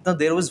baseless. Now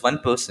there was one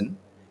person,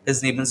 his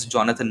name is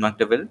Jonathan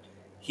McDowell.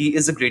 He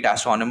is a great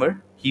astronomer.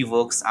 He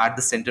works at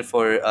the Center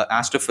for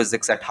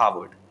Astrophysics at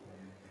Harvard.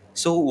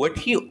 So what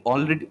he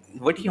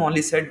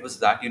only said was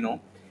that, you know,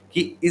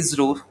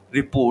 ISRO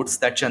reports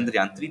that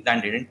Chandrayaan 3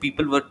 landed, and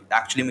people were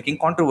actually making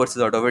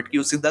controversies out of it. कि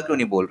वो सीधा क्यों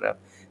नहीं बोल रहा?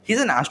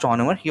 He's an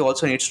astronomer. He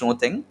also needs to know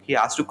thing. He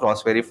has to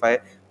cross verify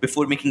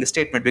before making a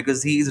statement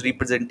because he is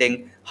representing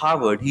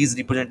Harvard. He is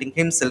representing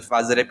himself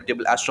as a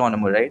reputable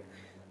astronomer, right?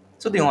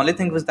 So the only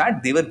thing was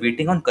that they were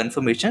waiting on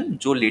confirmation,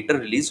 जो later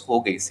release हो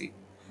गई सी.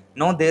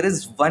 Now there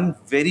is one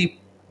very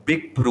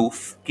big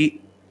proof कि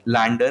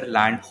lander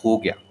land हो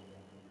गया.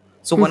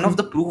 So one of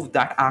the proof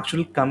that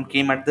actually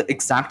came at the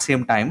exact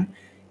same time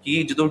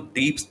कि जो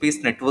deep space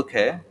network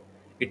है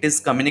it is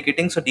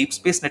communicating। so deep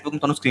space network ਮੈਂ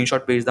ਤੁਹਾਨੂੰ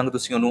screenshot ਭੇਜ ਦਾਂਗਾ,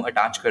 ਤੁਸੀਂ ਉਹਨੂੰ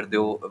attach ਕਰ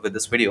ਦਿਓ with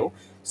this video।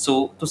 so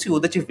ਤੁਸੀਂ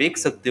ਉਹਦੇ 'ਚ ਵੇਖ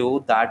ਸਕਦੇ ਹੋ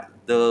that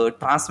the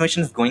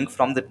transmission is going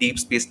from the deep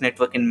space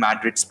network in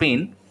Madrid,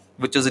 Spain,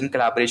 which is in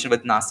collaboration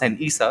with NASA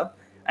and ESA,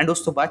 and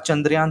ਉਸ ਤੋਂ ਬਾਅਦ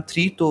ਚੰਦਰਯਾਨ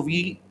 3 ਤੋਂ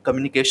ਵੀ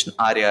communication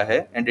ਆ ਰਿਹਾ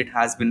ਹੈ and it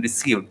has been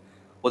received।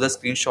 ਉਹਦਾ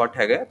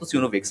screenshot ਹੈਗਾ, ਤੁਸੀਂ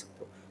ਉਹਨੂੰ ਵੇਖ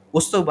ਸਕਦੇ ਹੋ।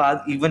 ਉਸ ਤੋਂ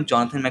ਬਾਅਦ even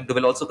Jonathan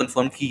McDowell also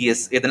confirmed कि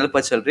yes ਇਹਦੇ ਨਾਲ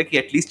ਪਤਾ ਚੱਲ ਰਿਹਾ ਕਿ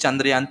at least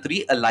ਚੰਦਰਯਾਨ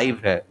 3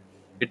 alive ਹੈ,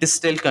 it is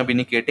still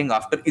communicating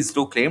after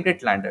ISRO claimed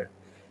it landed।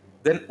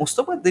 Then ਉਸ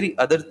ਤੋਂ ਬਾਅਦ the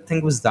other thing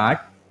was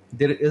that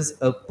there is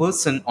a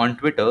person on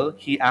Twitter,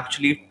 he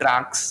actually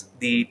tracks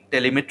the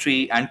telemetry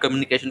and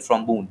communication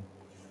from moon।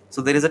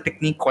 so there is a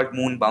technique called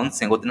moon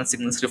bouncing, ਉਹਦੇ ਨਾਲ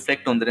signals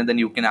reflect on there and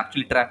then you can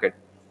actually track it।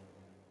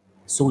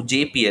 so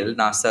JPL,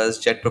 NASA's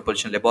Jet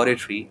Propulsion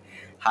Laboratory,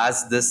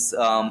 has this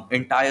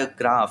entire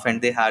graph,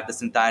 and they had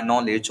this entire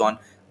knowledge on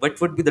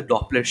what would be the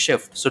Doppler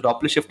shift. So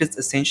Doppler shift is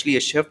essentially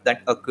a shift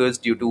that occurs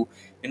due to,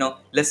 you know,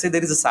 let's say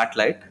there is a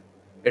satellite,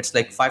 it's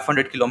like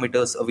 500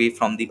 kilometers away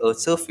from the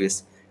Earth's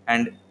surface,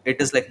 and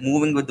it is like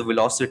moving with the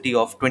velocity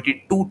of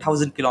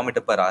 22,000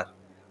 kilometers per hour।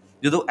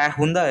 ਜਦੋਂ ਇਹ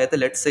ਹੁੰਦਾ ਹੈ ਤਾਂ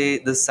let's say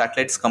this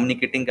satellite is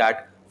communicating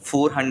at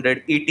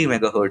 480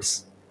 megahertz,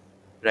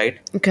 राइट?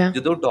 Okay.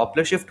 जो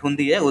Doppler shift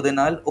होंगी है ਉਹਦੇ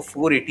ਨਾਲ ਉਹ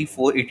 480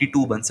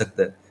 482 बन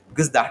सकता है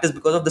because that is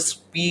because of the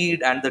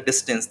speed and the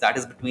distance that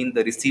is between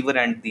the receiver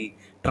and the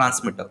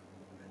transmitter।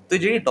 तो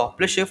ਜਿਹੜੀ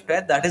डॉपलर शिफ्ट है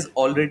that is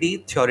already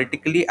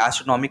theoretically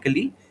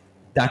astronomically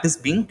that is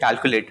being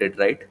calculated,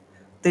 right?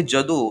 ਤੇ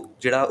ਜਦੋਂ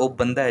ਜਿਹੜਾ ਉਹ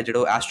ਬੰਦਾ ਹੈ, ਜਿਹੜਾ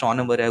ਉਹ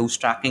astronomer ਹੈ who's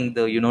tracking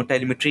the, you know,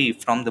 telemetry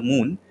from the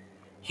moon,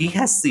 he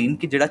has seen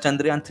ਕਿ ਜਿਹੜਾ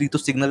ਚੰਦਰਯਾਨ 3 ਤੋਂ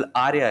ਸਿਗਨਲ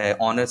ਆ ਰਿਹਾ ਹੈ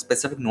on a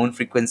specific known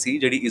frequency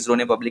ਜਿਹੜੀ ਇਸਰੋ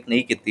ਨੇ ਪਬਲਿਕ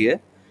ਨਹੀਂ ਕੀਤੀ ਹੈ,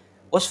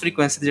 उस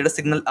फ्रीक्वेंसी से जो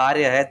सिग्नल आ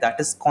रहा है that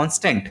is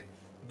constant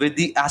with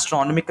the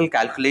astronomical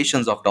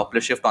calculations of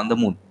Doppler shift on the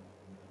moon।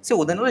 so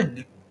ਉਹਦੇ ਨਾਲ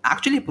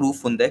एक्चुअली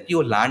प्रूफ ਹੁੰਦਾ ਹੈ ਕਿ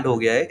ਉਹ लैंड हो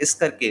गया है, इस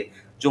करके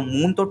जो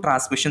मून तो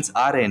ट्रांसमिशंस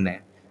आ रहे हैं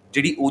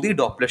ਜਿਹੜੀ ਉਹਦੀ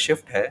Doppler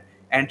shift है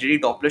and ਜਿਹੜੀ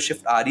Doppler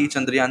shift आ रही है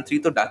चंद्रयान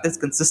 3 तो that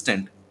is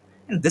consistent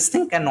and this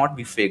thing cannot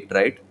be faked,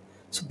 right?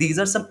 So these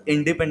are some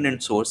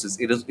independent sources.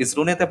 It is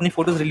ISRO ने तो अपनी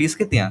photos release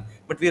की थी,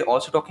 but we are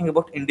also talking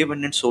about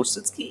independent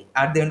sources कि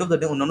at the end of the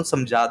day उन्होंने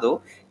समझा दो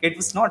कि it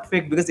was not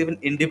fake because even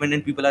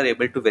independent people are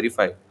able to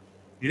verify.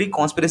 ਜਿਹੜੀ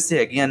conspiracy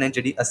ਹੈਗੀਆਂ ਨੇ,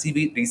 ਜਿਹੜੀ ਅਸੀਂ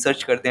ਵੀ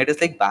research ਕਰਦੇ ਹਾਂ, it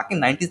is like back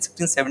in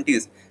 1960s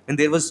 70s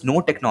when there was no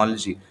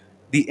technology.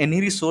 The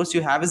any resource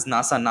you have is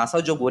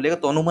NASA जो बोलेगा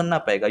ਤੁਹਾਨੂੰ ਮੰਨਣਾ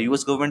ਪਏਗਾ,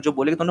 US government जो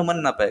बोलेगा ਤੁਹਾਨੂੰ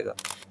ਮੰਨਣਾ पड़ेगा,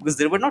 because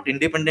there were not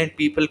independent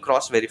people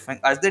cross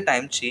verifying at the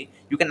time chi.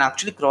 You can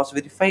actually cross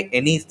verify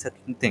any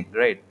thing,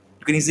 right?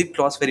 You can easily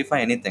cross verify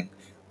anything.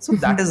 So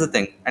that is the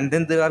thing. And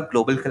then there are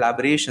global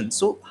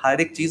collaborations. So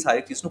हर एक चीज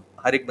नु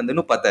हर एक बंदे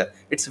नु पता है.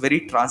 It's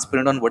very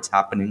transparent on what's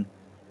happening.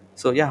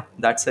 So yeah,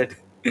 that's it.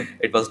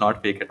 It was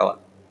not fake at all.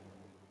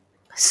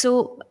 So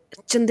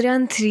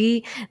Chandrayaan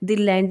 3, the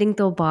landing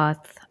to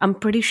bath, I'm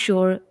pretty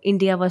sure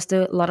India was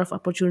the lot of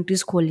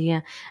opportunities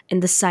खोलियां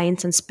in the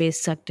science and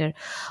space sector.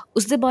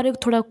 उसके बारे में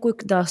थोड़ा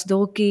quick दस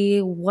दो कि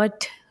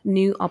what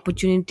new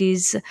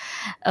opportunities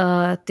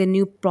the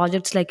new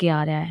projects लेके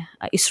आ रहा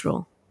है ISRO.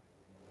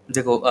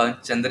 देखो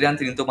चंद्रयान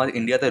 3 तो हमारे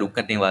इंडिया तक रुक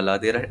करने वाला.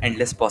 There are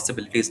endless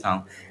possibilities now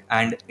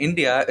and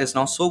India is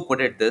now so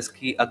good at this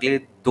कि अगले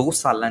 2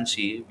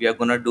 सालांची we are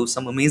gonna do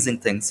some amazing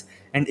things.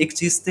 And एक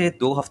चीज़ ते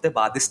 2 हफ्ते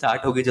बाद ही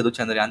स्टार्ट हो गई जब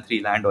चंद्रयान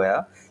 3 लैंड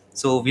होया.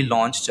 So we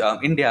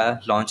launched India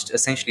launched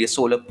essentially a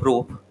solar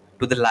probe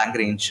to the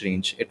Lagrange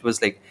range. It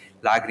was like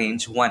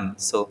Lagrange 1.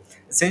 So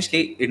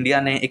essentially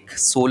India ने एक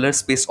solar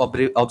space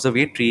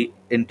observatory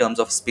in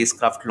terms of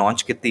spacecraft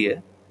launch की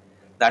है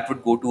that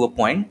would go to a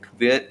point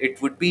where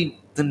it would be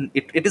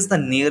it is the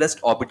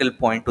nearest orbital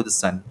point to the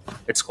sun.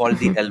 It's called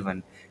the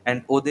L1,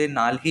 and ਉਹਦੇ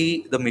ਨਾਲ ਹੀ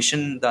the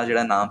mission ਦਾ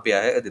ਜਿਹੜਾ ਨਾਮ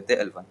ਪਿਆ ਹੈ Aditya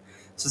L1.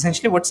 So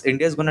essentially what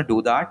India is going to do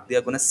that they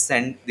are going to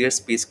send their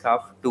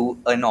spacecraft to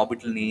an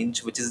orbital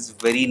range which is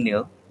very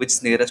near, which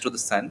is nearest to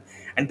the sun,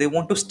 and they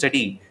want to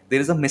study.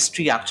 There is a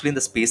mystery actually in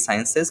the space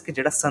sciences कि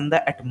ਜਿਹੜਾ sun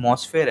ਦਾ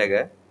atmosphere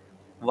ਹੈਗਾ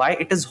why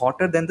it is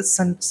hotter than the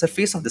sun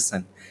surface of the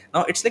sun.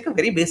 Now it's like a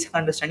very basic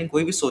understanding.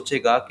 कोई भी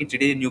सोचेगा कि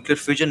ਜਿਹੜੇ nuclear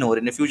fission हो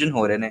रहे ने, fusion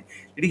हो रहे ने,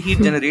 ਜਿਹੜੀ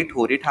heat generate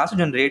हो रही है, it has to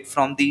generate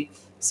from the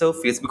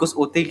surface because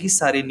होते ही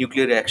सारे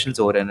nuclear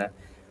reactions हो रहे ने.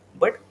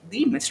 But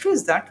the mystery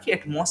is that कि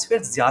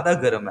atmosphere ज़्यादा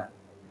गर्म है.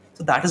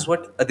 So that is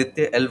what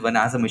Aditya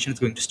L1 as a mission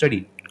is going to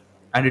study,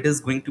 and it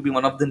is going to be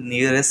one of the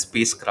nearest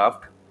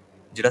spacecraft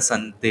ਜਿਹੜਾ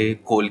sun ਤੇ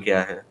ਕੋਲ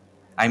ਗਿਆ ਹੈ.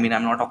 I mean,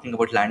 I'm not talking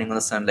about landing on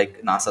the sun like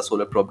NASA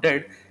solar probe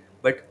did,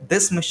 but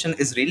this mission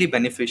is really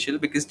beneficial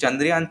because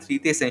Chandrayaan 3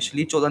 ਤੇ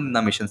essentially 14 ਦਿਨ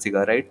ਦਾ mission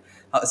ਸੀਗਾ, right?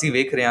 ਅਸੀਂ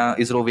ਵੇਖ ਰਹੇ ਹਾਂ,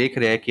 ਇਸਰੋ ਵੇਖ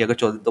ਰਿਹਾ ਹੈ ਕਿ ਅਗਰ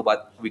 14 ਦਿਨ ਤੋਂ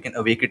ਬਾਅਦ we can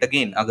awake it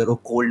again ਅਗਰ ਉਹ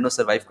ਕੋਲਡ ਨੂੰ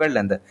ਸਰਵਾਈਵ ਕਰ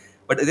ਲੈਂਦਾ.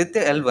 But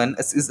Aditya L1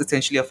 is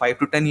essentially a 5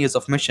 to 10 years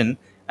of mission,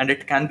 and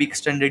it can be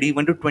extended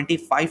even to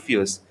 25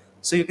 years.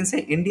 So you can say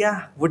India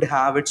would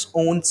have its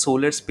own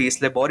solar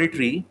space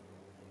laboratory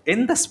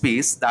in the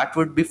space that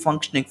would be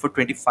functioning for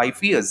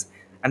 25 years,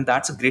 and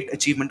that's a great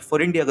achievement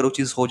for India अगर वो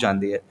चीज़ हो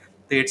जाती है.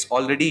 तो it's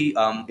already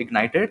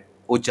ignited.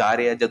 वो जा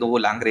रहे हैं जब वो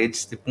लैंग्वेज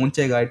से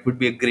पहुंचेगा it would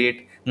be a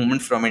great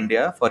moment from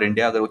India for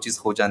India अगर वो चीज़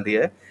हो जाती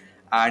है.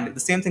 And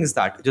the same thing is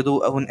that जो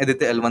ਹੁਣ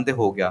ਇਹਦੇ L1 ਤੇ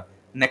ਹੋ ਗਿਆ,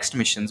 next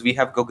missions we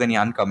have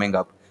Gaganyaan coming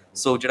up.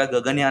 So ਜਿਹੜਾ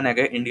Gaganyaan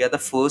ਹੈਗਾ India ਦਾ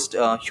first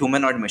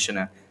humanoid mission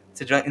ਹੈ.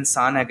 So ਜਿਹੜਾ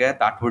ਇਨਸਾਨ ਹੈਗਾ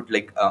that would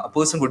like a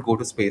person would go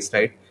to space,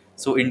 right?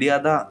 So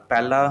India ਦਾ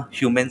ਪਹਿਲਾ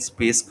human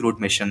space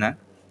crewed mission ਹੈ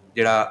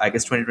ਜਿਹੜਾ I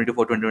guess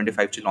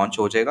 2024-2025 ਚ launch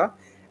ਹੋ ਜਾਏਗਾ.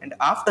 And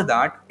after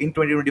that, in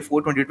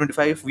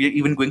 2024-2025, we are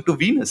even going to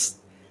Venus.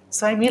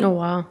 So I mean, Oh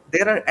wow.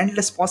 there are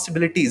endless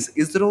possibilities.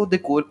 ISRO ਦੇ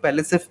ਕੋਲ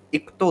ਪਹਿਲੇ ਸਿਰਫ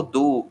ਇੱਕ ਤੋਂ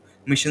ਦੋ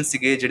ਮਿਸ਼ਨ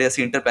ਸੀਗੇ ਜਿਹੜੇ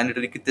ਅਸੀਂ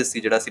ਇੰਟਰਪਲੈਨੇਟਰੀ ਕੀਤੇ ਸੀ,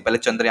 ਜਿਹੜਾ ਅਸੀਂ ਪਹਿਲੇ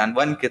ਚੰਦਰਯਾਨ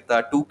 1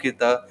 ਕੀਤਾ, 2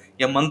 ਕੀਤਾ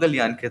ਜਾਂ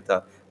ਮੰਗਲਯਾਨ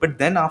ਕੀਤਾ. But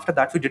then after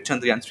that we did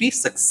Chandrayaan 3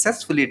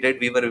 successfully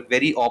did. We were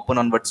very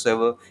open on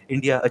whatsoever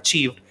India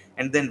achieved,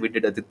 and then we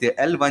did Aditya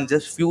L1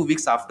 just few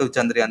weeks after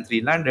Chandrayaan 3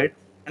 landed,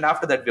 and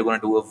after that we're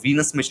going to do a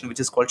Venus mission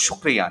which is called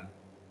Shukrayaan.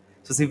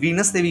 So see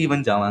Venus ਤੇ ਵੀ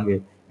even ਜਾਵਾਂਗੇ,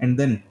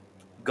 and then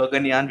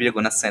Gaganyaan we are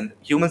going to send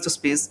humans to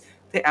space.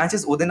 ਤੇ ਐਂ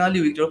ਚੀਜ਼ ਉਹਦੇ ਨਾਲ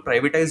ਹੀ ਜਦੋਂ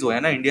privatise ਹੋਇਆ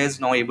ਨਾ, India is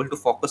now able to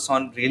focus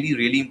on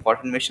really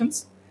important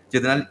ਮਿਸ਼ਨਸ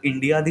ਜਿਹਦੇ ਨਾਲ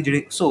ਇੰਡੀਆ ਦੀ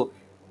ਜਿਹੜੇ so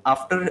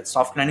after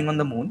soft landing on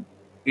the moon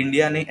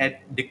India ਨੇ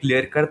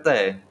ਡਿਕਲੇਅਰ ਕਰਤਾ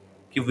ਹੈ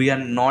ਕਿ ਵੀ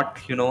ਆਰ ਨਾਟ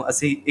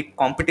ਅਸੀਂ ਇੱਕ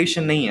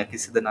ਕੰਪੀਟੀਸ਼ਨ ਨਹੀਂ ਹੈ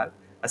ਕਿਸੇ ਦੇ ਨਾਲ.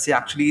 ਅਸੀਂ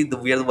actually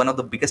we R one of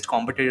the biggest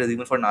ਕੰਪੀਟੀਟਰਸ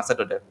even for NASA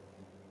today.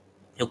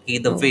 Okay,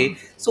 the Oh way, wow.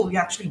 so we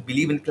actually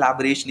believe in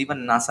collaboration. Even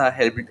NASA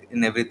helped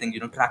in everything,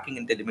 tracking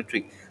and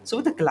telemetry. So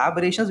with the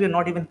collaborations, we are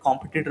not even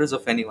competitors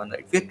of anyone,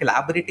 right? We are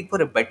collaborating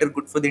for a better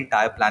good for the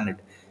entire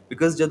planet.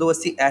 Because ਜਦੋਂ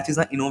ਅਸੀਂ ਇਹ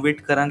ਚੀਜ਼ਾਂ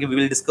innovate ਕਰਾਂਗੇ,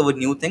 we will discover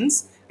new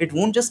things. It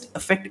won't just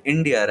affect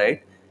India,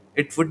 right?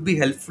 It would be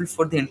helpful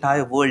for the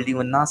entire world.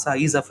 Even NASA,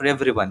 ESA, for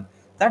everyone.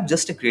 That's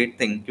just a great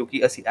thing. क्योंकि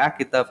ਅਸੀਂ ਇਹ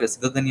ਕੀਤਾ, ਫਿਰ ਅਸੀਂ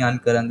ਗगनयान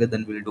ਕਰਾਂਗੇ,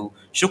 then we'll do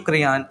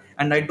Shukrayaan.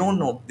 And I don't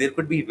know, there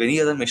could be many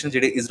other missions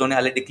ਜਿਹੜੇ ਇਸਰੋ ਨੇ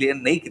ਹਾਲੇ declare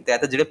ਨਹੀਂ ਕੀਤੇ,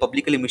 ਤਾਂ ਜਿਹੜੇ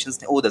publicly missions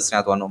ਨੇ ਉਹ ਦੱਸ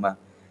ਰਿਹਾ ਤੁਹਾਨੂੰ ਮੈਂ.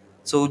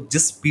 So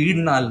ਜਿਸ ਸਪੀਡ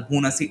ਨਾਲ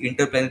ਹੁਣ ਅਸੀਂ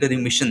interplanetary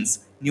missions,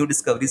 new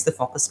discoveries ਤੇ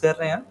focus ਕਰ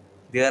ਰਹੇ ਹਾਂ,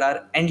 there are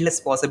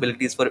endless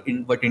possibilities for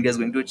what India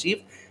is going to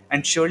achieve.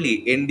 And surely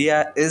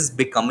India is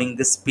becoming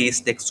the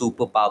space tech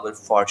superpower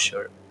for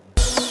sure.